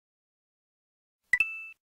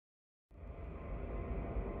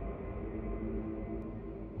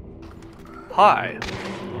Hi.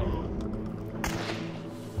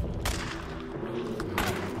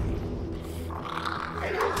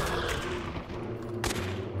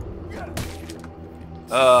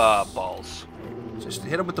 Balls. Just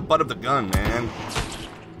hit him with the butt of the gun, man.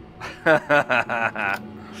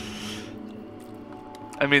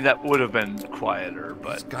 I mean, that would have been quieter,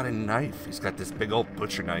 but... He's got a knife. He's got this big old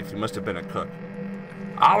butcher knife. He must have been a cook.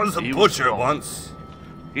 I was a butcher once.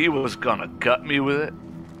 He was gonna gut me with it.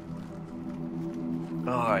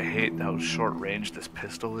 Oh, I hate how short range this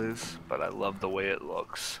pistol is, but I love the way it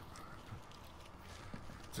looks.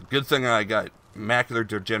 It's a good thing I got macular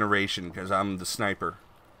degeneration, because I'm the sniper.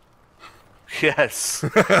 Yes.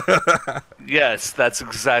 Yes, that's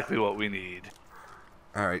exactly what we need.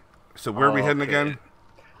 Alright, so where are we heading again?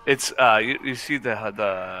 It's, you see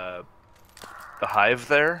the hive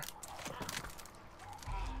there?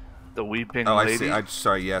 The weeping lady? I see.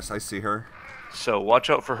 Sorry, yes, I see her. So watch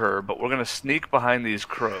out for her, but we're going to sneak behind these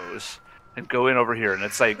crows and go in over here, and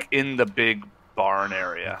it's like in the big barn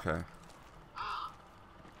area. Okay.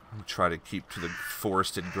 I'll try to keep to the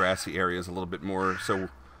forested, grassy areas a little bit more, so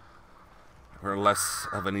we're less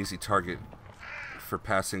of an easy target for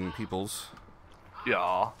passing peoples.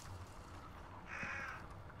 Yeah.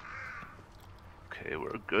 Okay,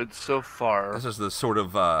 we're good so far. This is the sort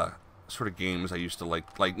of games I used to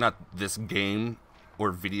like not this game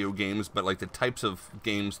or video games, but like the types of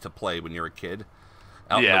games to play when you're a kid.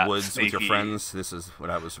 Out in the woods with your friends. This is what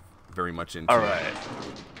I was very much into. Alright.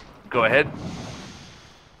 Go ahead.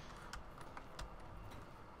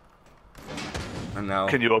 And now...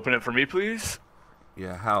 Can you open it for me, please?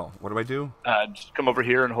 Yeah, how? What do I do? Just come over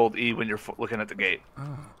here and hold E when you're looking at the gate.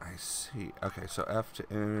 Oh, I see. Okay, so F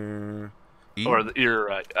to E? Or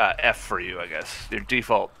your F for you, I guess. Your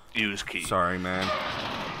default use key. Sorry, man.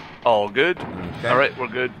 All good? Okay. Alright, we're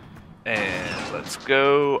good. And let's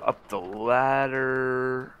go up the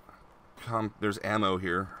ladder. There's ammo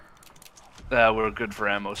here. We're good for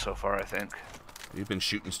ammo so far, I think. You've been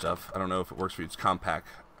shooting stuff. I don't know if it works for you. It's compact.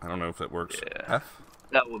 I don't know if it works. Yeah. F?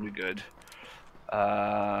 That will be good. Where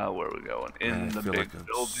are we going? In the feel big like a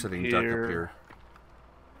building sitting here. duck up here.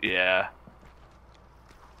 Yeah.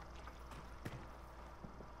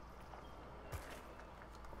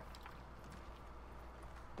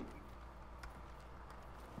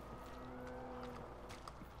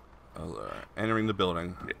 Entering the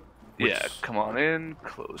building. Yeah, come on in.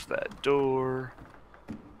 Close that door.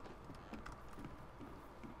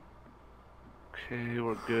 Okay,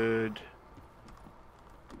 we're good.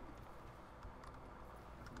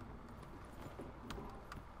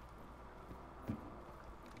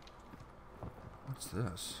 What's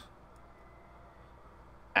this?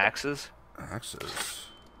 Axes? Axes.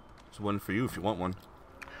 There's one for you if you want one.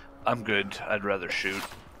 I'm good. I'd rather shoot.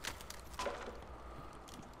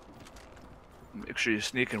 Make sure you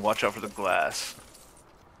sneak and watch out for the glass.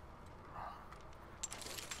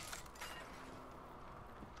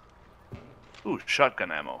 Ooh,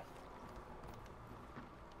 shotgun ammo.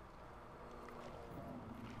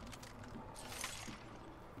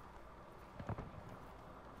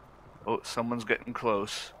 Oh, someone's getting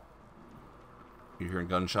close. You hearing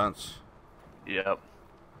gunshots? Yep.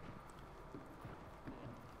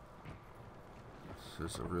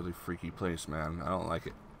 This is a really freaky place, man. I don't like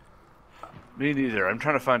it. Me neither. I'm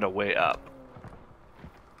trying to find a way up.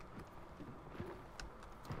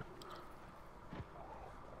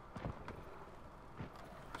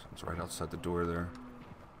 It's right outside the door there.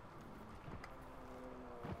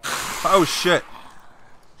 Oh shit!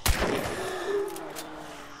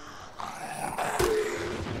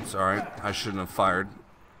 Sorry, I shouldn't have fired.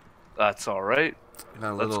 That's alright.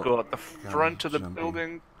 Let's go at the front of the jumpy.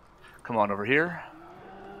 building. Come on over here.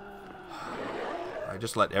 I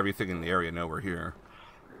just let everything in the area know we're here.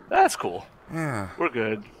 That's cool. Yeah. We're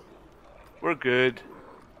good. We're good.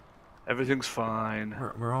 Everything's fine.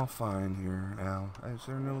 We're all fine here now. Is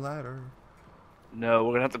there no ladder? No,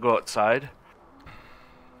 we're gonna have to go outside.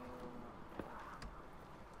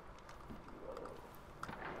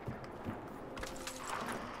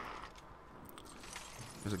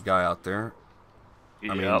 There's a guy out there.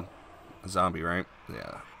 Yep. I mean, a zombie, right?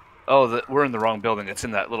 Yeah. Oh, we're in the wrong building. It's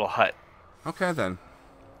in that little hut. Okay, then.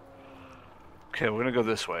 Okay, we're gonna go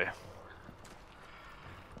this way. I'm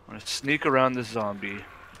gonna sneak around this zombie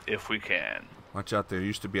if we can. Watch out, there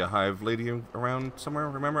used to be a hive lady around somewhere,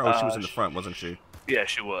 remember? Oh, she was in the front, wasn't she? Yeah,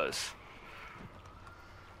 she was.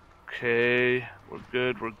 Okay, we're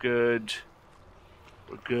good, we're good.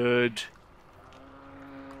 We're good.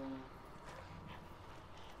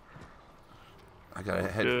 I gotta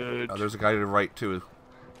head. Good. Oh, there's a guy to the right, too.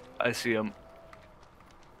 I see him.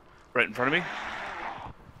 Right in front of me?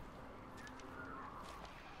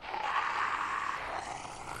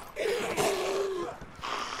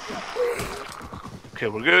 Okay,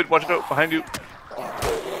 we're good. Watch out behind you.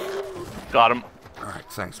 Got him. All right,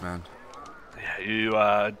 thanks, man. Yeah, you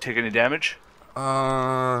take any damage?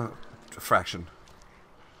 A fraction.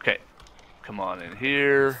 Okay, come on in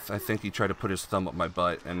here. I think he tried to put his thumb up my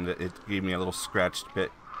butt, and it gave me a little scratched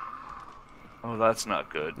bit. Oh, that's not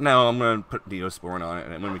good. No, I'm gonna put Neosporin on it,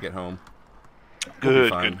 and when we get home, good.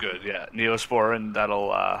 Yeah, Neosporin. That'll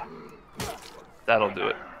do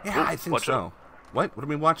it. Yeah, I think so. Out. What? What are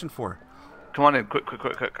we watching for? Come on in, quick!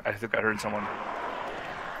 I think I heard someone.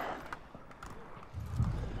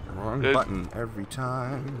 Wrong button every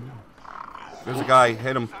time. There's a guy.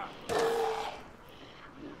 Hit him.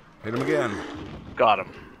 Hit him again. Got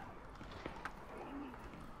him.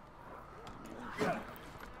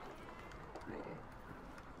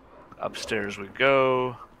 Upstairs we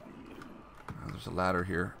go. There's a ladder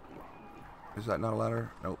here. Is that not a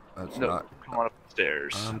ladder? Nope, that's nope. not. Come on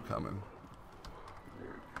upstairs. I'm coming.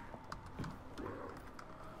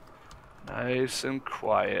 Nice and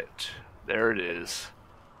quiet. There it is.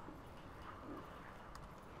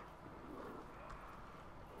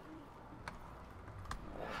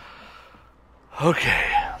 Okay.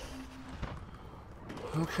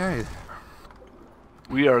 Okay.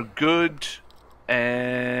 We are good,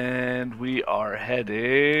 and we are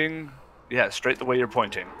heading, yeah, straight the way you're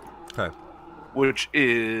pointing. Okay. Which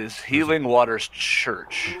is Healing Waters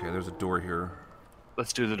Church. Okay, there's a door here.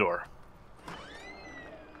 Let's do the door.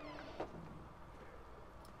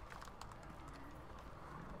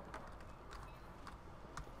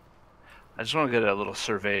 I just want to get a little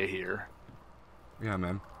survey here. Yeah,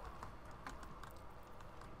 man.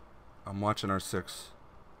 I'm watching our 6.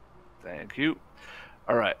 Thank you.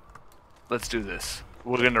 All right, let's do this.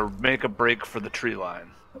 We're going to make a break for the tree line.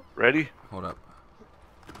 Ready? Hold up.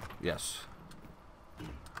 Yes.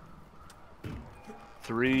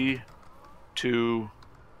 3, 2,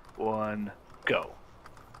 1, go.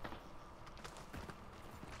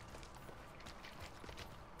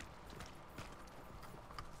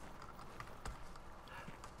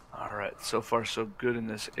 Alright, so far so good in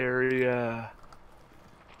this area.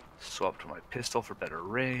 Swap to my pistol for better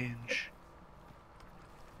range.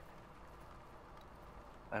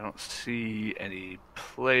 I don't see any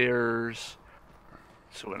players.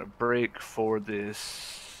 So we're going to break for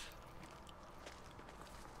this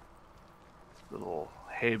little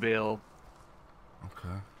hay bale.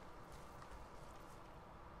 Okay.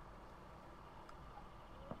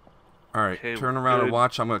 Alright, okay, turn around and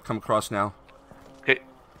watch. I'm going to come across now. Okay.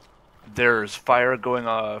 There's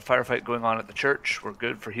firefight going on at the church. We're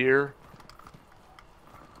good for here.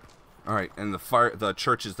 Alright, and the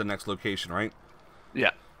church is the next location, right? Yeah.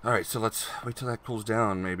 Alright, so let's wait till that cools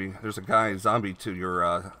down, maybe. There's a guy, zombie, to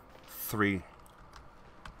your 3.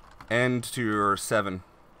 And to your 7.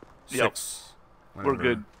 6. Yep. We're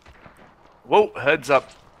good. Whoa, heads up.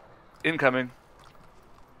 Incoming.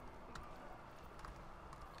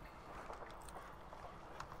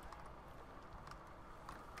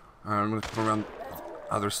 Alright, I'm going to come around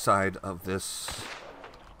the other side of this.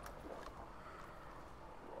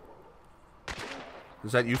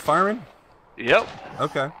 Is that you firing? Yep.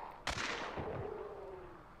 Okay.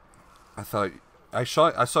 I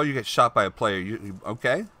saw you get shot by a player. You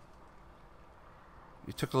okay?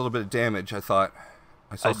 You took a little bit of damage, I thought.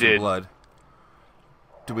 I saw some blood.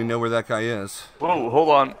 Do we know where that guy is? Whoa, hold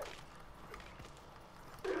on.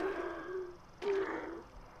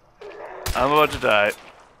 I'm about to die.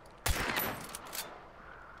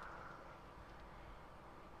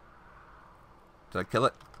 Did I kill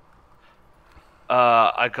it?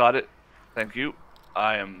 I got it. Thank you.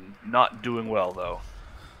 I am not doing well, though.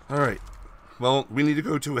 Alright. Well, we need to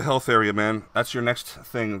go to a health area, man. That's your next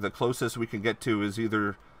thing. The closest we can get to is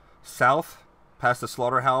either south, past the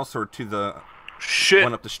slaughterhouse, or to the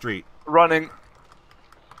one up the street. Running.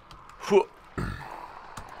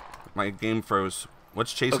 My game froze.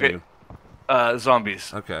 What's chasing you?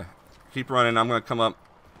 Zombies. Okay. Keep running. I'm going to come up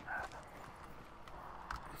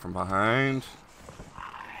from behind.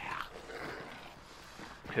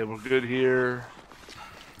 Okay, we're good here.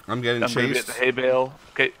 I'm getting chased. I'm gonna get the hay bale.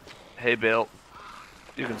 Okay, hay bale.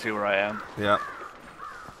 You can see where I am. Yeah.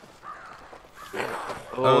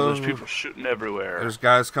 Oh, there's people shooting everywhere. There's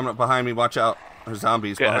guys coming up behind me. Watch out. There's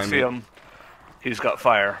zombies behind me. I see him. He's got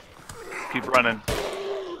fire. Keep running.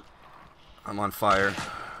 I'm on fire.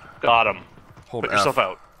 Got him. Hold Put yourself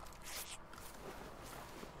out.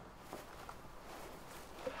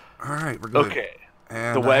 Alright, we're good. Okay.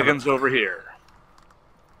 And the wagon's over here.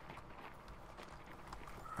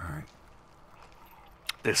 Alright.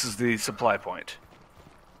 This is the supply point.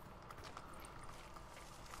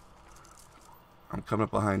 I'm coming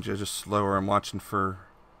up behind you, just slower. I'm watching for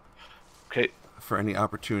for any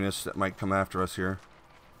opportunists that might come after us here.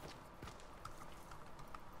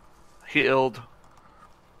 Healed.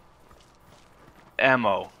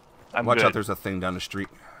 Ammo. Watch good. out, there's a thing down the street.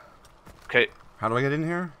 Okay. How do I get in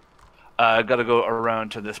here? I gotta go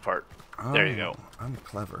around to this part. Oh, there you go. I'm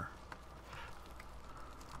clever.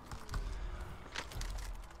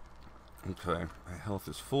 Okay, my health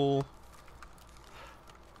is full.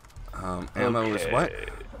 Ammo is what?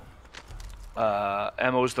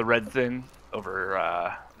 Ammo is the red thing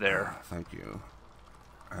over there. Thank you.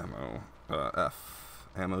 Ammo. F.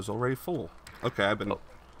 Ammo's already full. Okay, I've been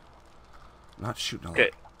not shooting a lot.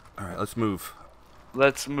 Okay. Alright, let's move.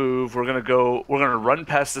 Let's move. We're gonna run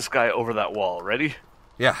past this guy over that wall. Ready?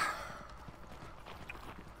 Yeah.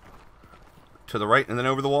 To the right and then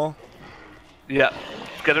over the wall? Yeah.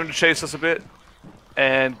 Get him to chase us a bit.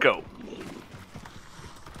 And go.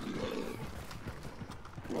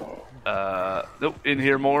 Nope, in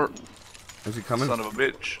here more. Is he coming? Son of a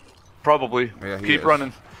bitch. Probably. Yeah, he Keep is.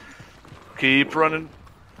 running. Keep running.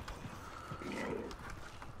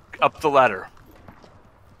 Up the ladder.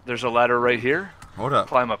 There's a ladder right here. Hold up.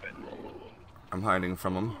 Climb up it. I'm hiding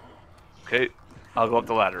from him. Okay, I'll go up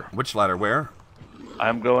the ladder. Which ladder? Where?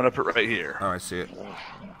 I'm going up it right here. Oh, I see it.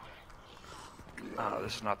 Oh,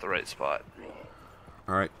 this is not the right spot.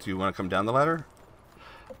 Alright, do you want to come down the ladder?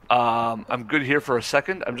 I'm good here for a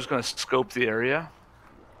second. I'm just going to scope the area.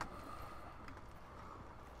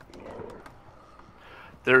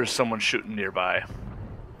 There's someone shooting nearby.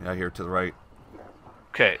 Yeah, here to the right.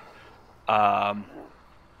 Okay.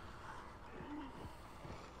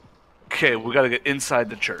 Okay, we got to get inside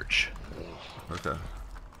the church. Okay.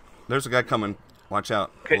 There's a guy coming. Watch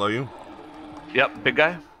out. Okay. Below you? Yep, big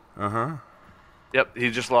guy. Uh-huh. Yep,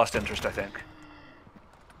 he just lost interest, I think.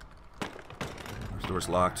 This door's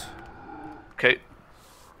locked. Okay.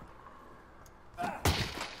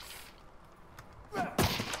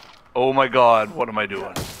 Oh my god, what am I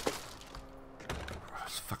doing?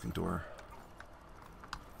 This fucking door.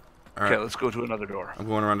 Okay, let's go to another door. I'm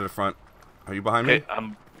going around to the front. Are you behind Okay, me?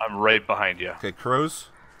 I'm right behind you. Okay, crows.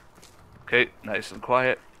 Okay, nice and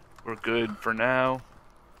quiet. We're good for now.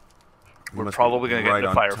 You We're must probably be gonna get in a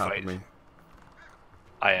on top of firefight. me.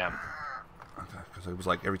 I am. Okay, because it was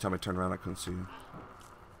like every time I turned around I couldn't see you.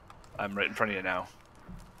 I'm right in front of you now.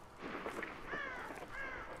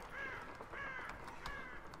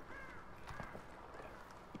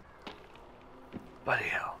 Bloody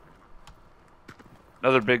hell.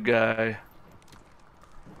 Another big guy.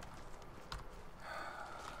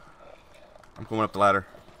 I'm going up the ladder.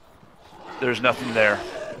 There's nothing there.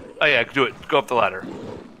 Oh yeah, do it. Go up the ladder.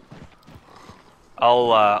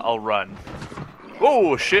 I'll run.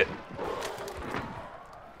 Oh shit!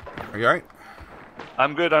 Are you alright?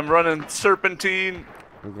 I'm good. I'm running serpentine.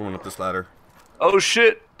 I'm going up this ladder. Oh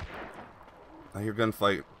shit! I hear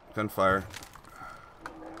gunfire.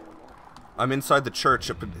 I'm inside the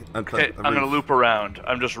church. Okay, I'm gonna loop around.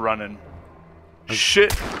 I'm just running.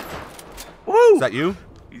 Shit! Woo! Is that you?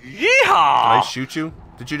 Yeehaw! Did I shoot you?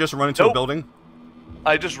 Did you just run into a Nope. building?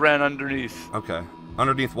 I just ran underneath Okay.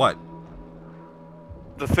 Underneath what?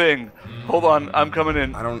 the thing. Hold on, I'm coming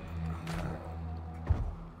in. I don't...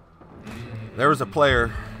 There was a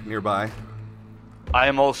player nearby. I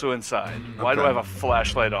am also inside. Why do I Okay. have a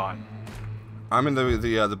flashlight on? I'm in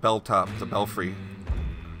the bell top, the belfry.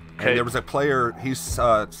 Okay. And there was a player, he's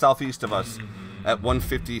southeast of us, at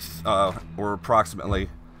 150, or approximately.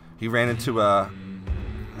 He ran into a...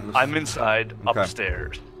 I'm inside, Okay.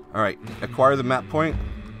 upstairs. Alright, acquire the map point.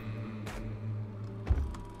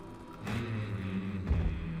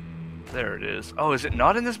 There it is. Oh, is it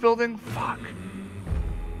not in this building? Fuck.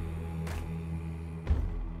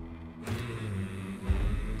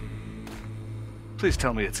 Please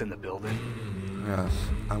tell me it's in the building. Yes,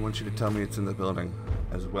 I want you to tell me it's in the building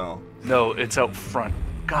as well. No, it's out front.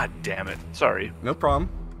 God damn it. Sorry. No problem.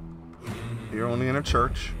 You're only in a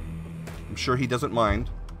church. I'm sure he doesn't mind.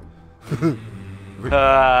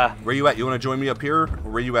 Where you at? You want to join me up here?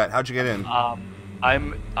 Or where you at? How'd you get in?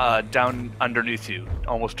 I'm down underneath you,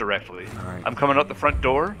 almost directly. Alright. I'm coming out the front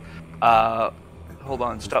door. Hold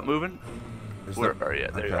on, stop moving. Where are you?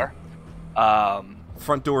 There you are.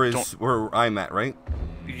 Front door is where I'm at, right?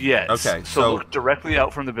 Yes. Okay, So so- look directly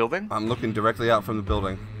out from the building. I'm looking directly out from the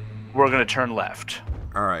building. We're gonna turn left.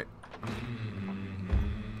 Alright.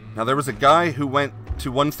 Now there was a guy who went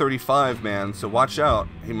to 135, man, so watch out.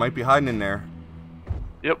 He might be hiding in there.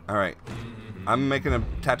 Yep. Alright. I'm making a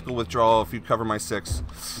tactical withdrawal if you cover my 6.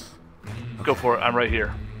 Go for it. I'm right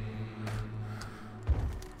here.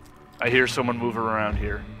 I hear someone moving around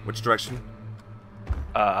here. Which direction?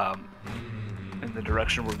 In the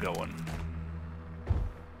direction we're going.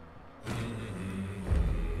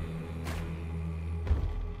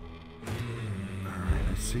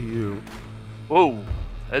 see you. Whoa,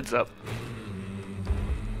 heads up.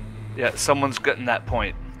 Yeah, someone's getting that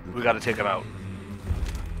point. We gotta take him out.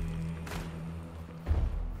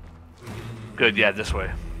 Good, yeah, this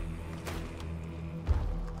way.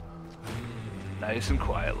 Nice and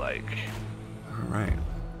quiet like. Alright.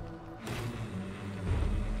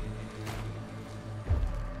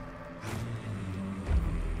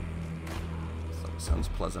 Sounds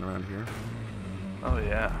pleasant around here. Oh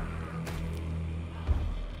yeah.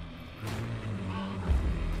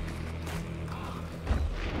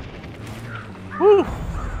 Woo!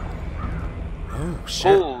 Oh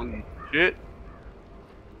shit. Holy shit.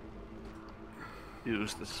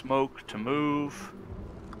 Use the smoke to move.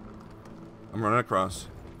 I'm running across.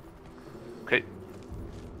 Okay.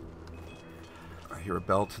 I hear a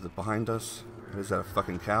bell to the behind us. Is that a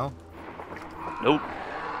fucking cow? Nope.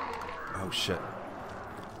 Oh shit.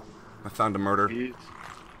 I found a murder.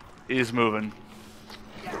 He's moving.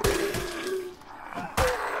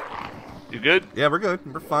 You good? Yeah, we're good.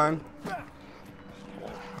 We're fine.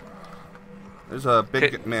 There's a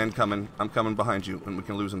big man coming. I'm coming behind you, and we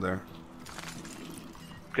can lose him there.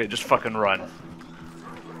 Okay, just fucking run.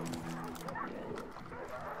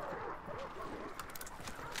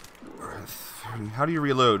 How do you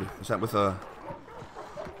reload? Is that with a...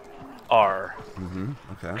 R. Mm-hmm,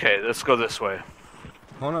 okay. Okay, let's go this way.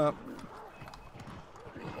 Hold up.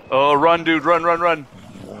 Oh, run, dude, run, run, run.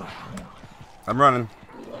 I'm running.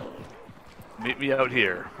 Meet me out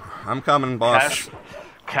here. I'm coming, boss.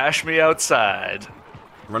 Cash me outside.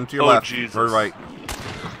 Run to your left, Jesus. or right.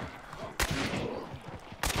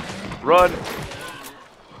 Run.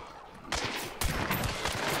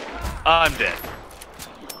 I'm dead.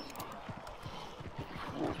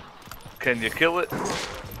 Can you kill it?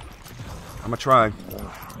 I'm gonna try.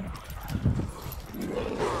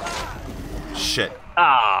 Shit.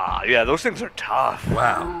 Ah, yeah, those things are tough.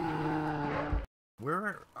 Wow.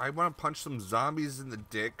 I want to punch some zombies in the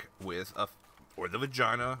dick with a... or the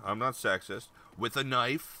vagina, I'm not sexist, with a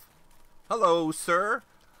knife. Hello, sir.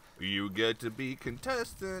 You get to be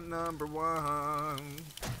contestant number 1.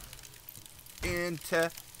 Into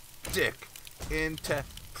dick. Into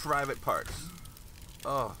private parts.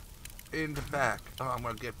 Oh, in the back. Oh, I'm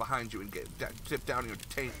going to get behind you and get tip down your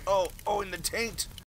taint. Oh, in the taint.